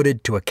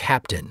promoted to a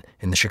captain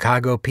in the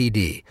Chicago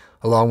PD,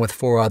 along with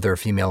 4 other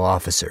female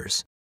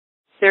officers.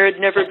 There had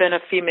never been a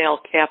female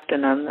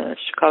captain on the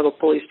Chicago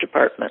Police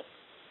Department.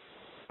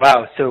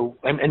 Wow, so,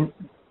 and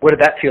what did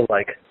that feel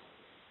like?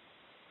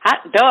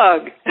 Hot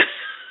dog.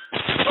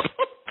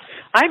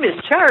 I'm in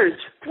charge.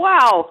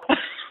 Wow.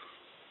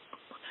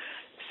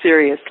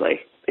 Seriously,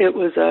 it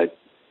was a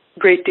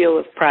great deal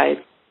of pride.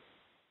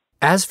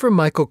 As for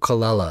Michael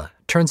Colella,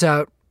 turns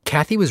out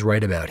Kathy was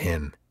right about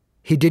him.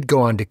 He did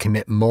go on to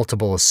commit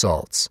multiple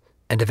assaults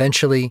and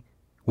eventually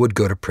would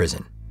go to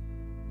prison.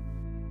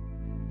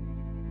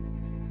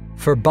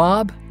 For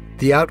Bob,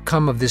 the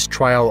outcome of this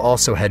trial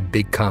also had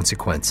big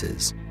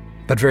consequences,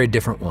 but very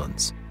different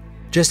ones.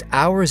 Just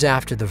hours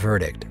after the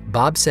verdict,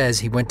 Bob says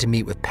he went to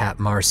meet with Pat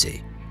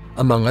Marcy.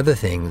 Among other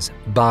things,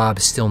 Bob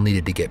still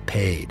needed to get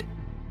paid.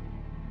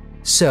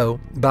 So,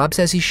 Bob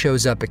says he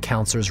shows up at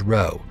Counselor's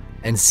Row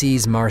and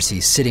sees Marcy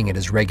sitting at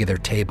his regular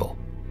table.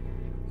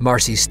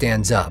 Marcy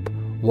stands up,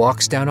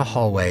 walks down a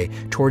hallway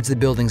towards the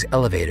building's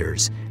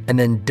elevators, and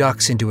then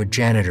ducks into a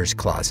janitor's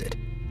closet.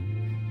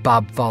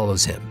 Bob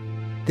follows him.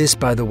 This,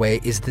 by the way,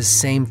 is the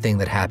same thing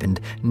that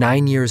happened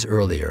 9 years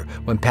earlier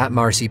when Pat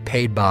Marcy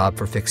paid Bob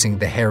for fixing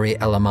the Harry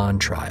Elamon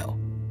trial.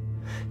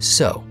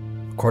 So,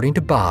 according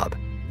to Bob,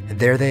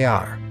 there they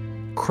are,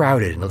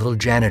 crowded in a little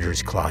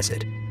janitor's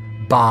closet,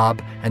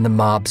 Bob and the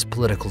mob's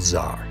political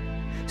czar,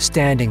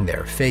 standing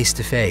there face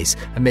to face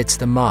amidst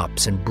the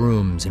mops and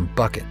brooms and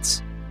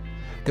buckets.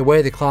 The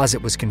way the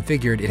closet was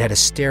configured, it had a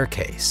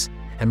staircase,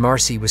 and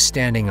Marcy was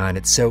standing on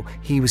it, so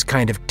he was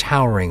kind of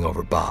towering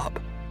over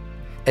Bob.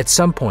 At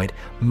some point,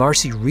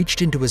 Marcy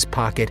reached into his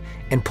pocket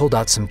and pulled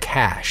out some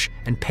cash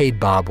and paid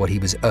Bob what he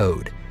was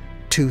owed,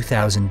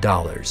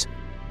 $2,000.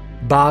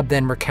 Bob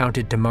then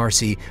recounted to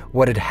Marcy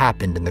what had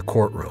happened in the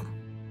courtroom.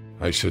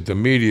 I said the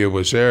media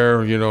was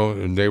there,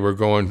 and they were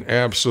going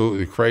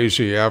absolutely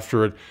crazy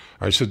after it.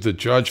 I said the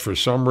judge, for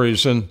some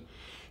reason,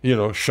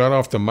 shut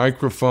off the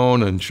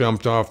microphone and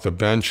jumped off the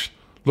bench,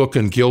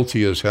 looking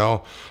guilty as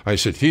hell. I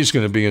said, he's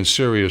going to be in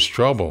serious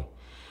trouble.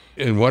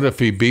 And what if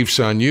he beefs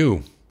on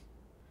you?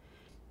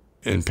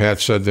 And Pat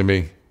said to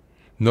me,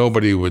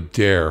 nobody would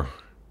dare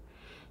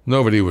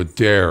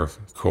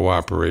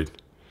cooperate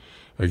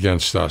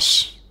against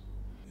us.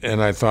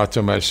 And I thought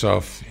to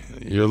myself,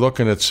 you're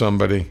looking at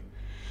somebody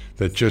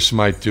that just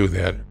might do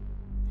that.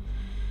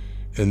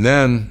 And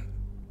then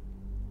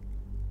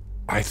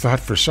I thought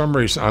for some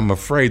reason, I'm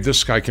afraid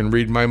this guy can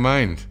read my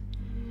mind.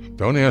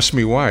 Don't ask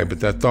me why, but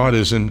that thought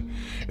is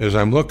as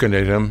I'm looking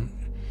at him,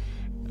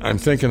 I'm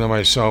thinking to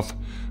myself,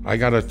 I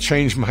got to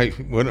change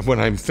what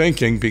I'm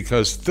thinking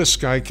because this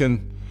guy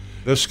can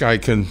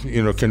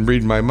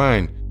read my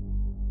mind.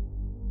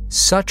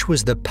 Such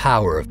was the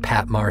power of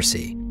Pat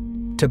Marcy.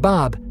 To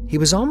Bob, he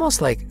was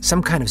almost like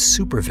some kind of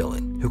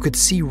supervillain who could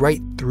see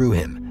right through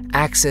him,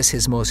 access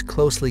his most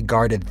closely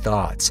guarded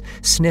thoughts,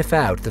 sniff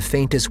out the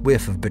faintest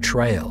whiff of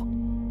betrayal.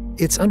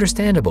 It's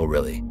understandable,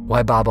 really,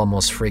 why Bob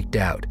almost freaked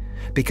out,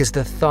 because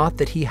the thought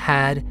that he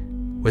had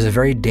was a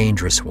very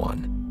dangerous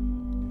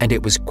one, and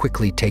it was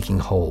quickly taking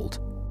hold.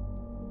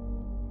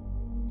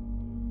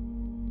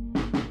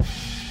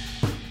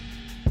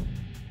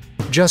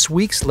 Just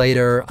weeks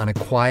later, on a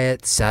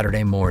quiet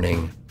Saturday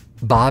morning,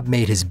 Bob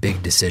made his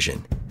big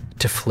decision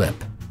to flip.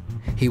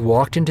 He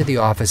walked into the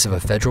office of a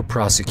federal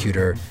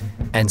prosecutor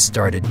and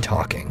started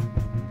talking.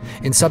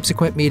 In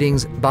subsequent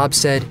meetings, Bob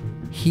said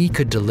he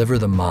could deliver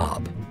the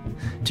mob.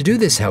 To do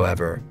this,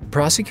 however,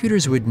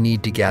 prosecutors would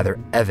need to gather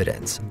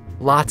evidence,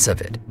 lots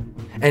of it.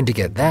 And to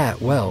get that,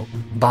 well,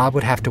 Bob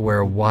would have to wear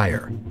a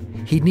wire.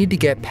 He'd need to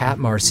get Pat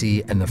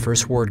Marcy and the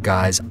First Ward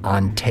guys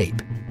on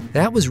tape.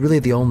 That was really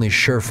the only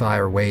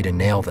surefire way to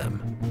nail them.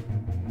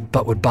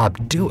 But would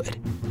Bob do it?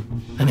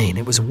 I mean,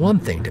 it was one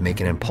thing to make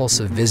an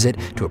impulsive visit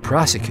to a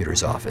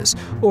prosecutor's office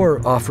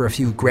or offer a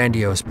few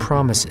grandiose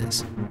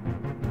promises.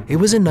 It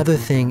was another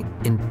thing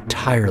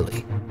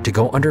entirely to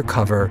go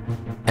undercover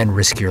and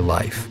risk your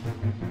life.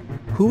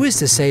 Who is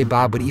to say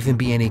Bob would even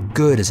be any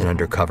good as an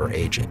undercover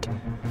agent,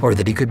 or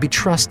that he could be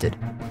trusted?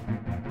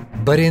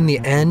 But in the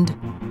end,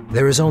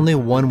 there is only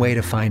one way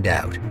to find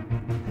out.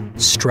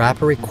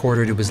 Strap a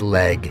recorder to his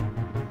leg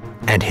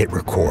and hit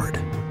record.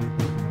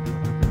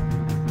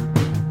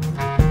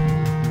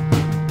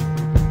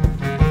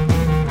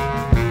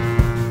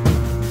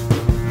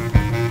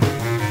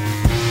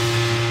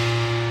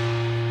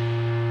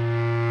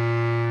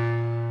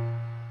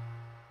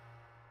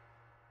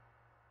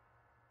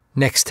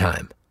 Next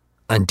time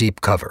on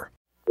Deep Cover.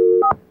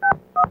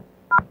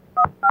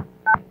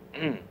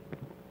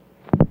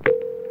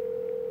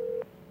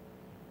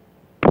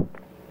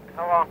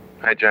 Hello.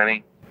 Hi,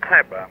 Johnny.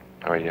 Hi, Bob.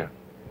 How are you?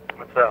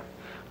 What's up?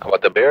 How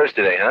about the Bears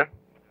today, huh?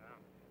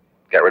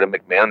 Got rid of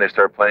McMahon. They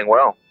started playing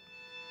well.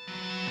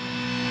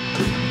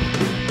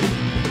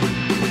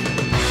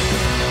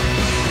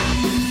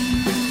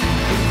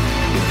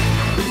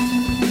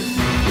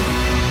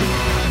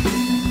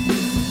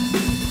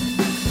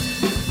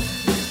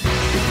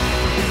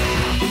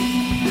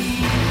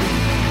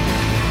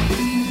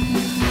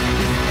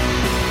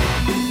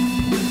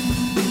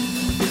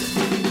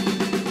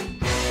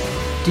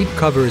 Deep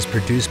Cover is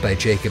produced by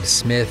Jacob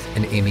Smith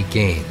and Amy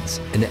Gaines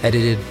and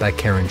edited by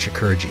Karen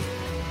Shakurji.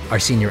 Our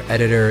senior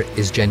editor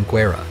is Jen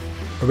Guerra.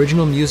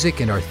 Original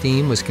music and our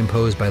theme was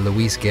composed by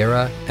Luis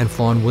Guerra, and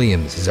Fawn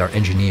Williams is our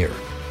engineer.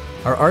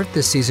 Our art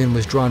this season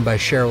was drawn by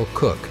Cheryl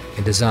Cook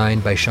and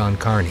designed by Sean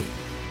Carney.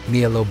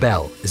 Mia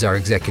Lobel is our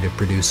executive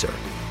producer.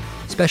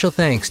 Special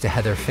thanks to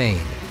Heather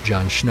Fain,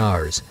 John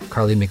Schnars,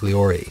 Carly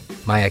Migliori,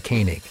 Maya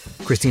Koenig,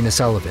 Christina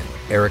Sullivan,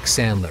 Eric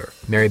Sandler,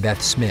 Mary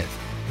Beth Smith,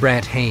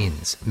 Brant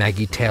Haynes,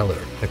 Maggie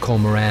Taylor, Nicole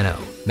Morano,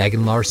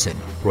 Megan Larson,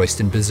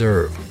 Royston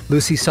Beserve,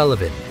 Lucy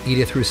Sullivan,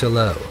 Edith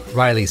Rousselot,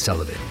 Riley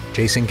Sullivan,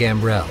 Jason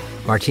Gambrell,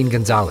 Martine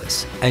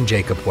Gonzalez, and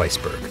Jacob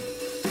Weisberg.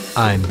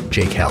 I'm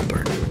Jake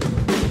Halpern.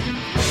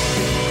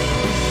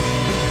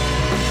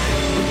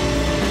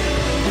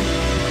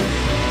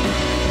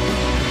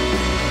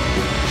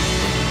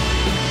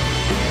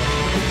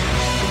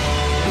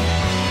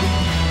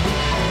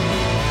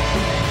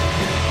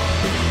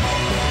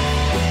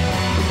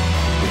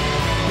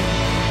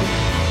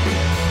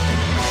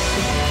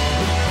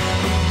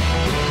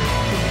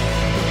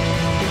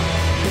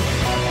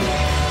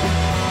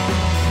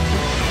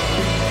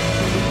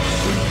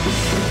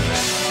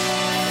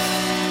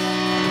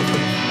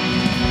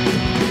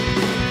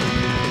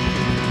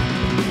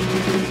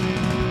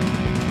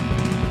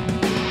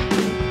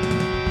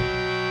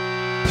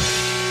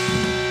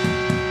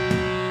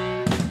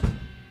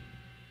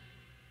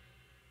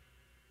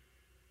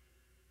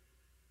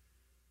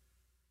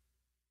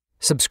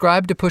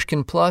 Subscribe to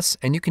Pushkin Plus,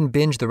 and you can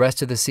binge the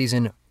rest of the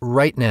season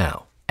right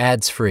now,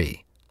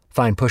 ads-free.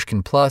 Find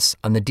Pushkin Plus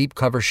on the Deep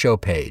Cover show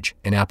page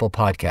in Apple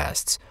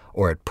Podcasts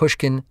or at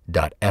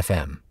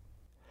pushkin.fm.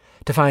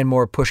 To find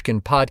more Pushkin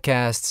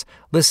podcasts,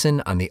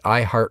 listen on the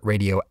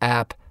iHeartRadio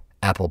app,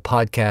 Apple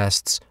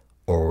Podcasts,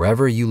 or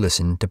wherever you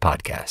listen to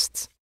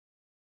podcasts.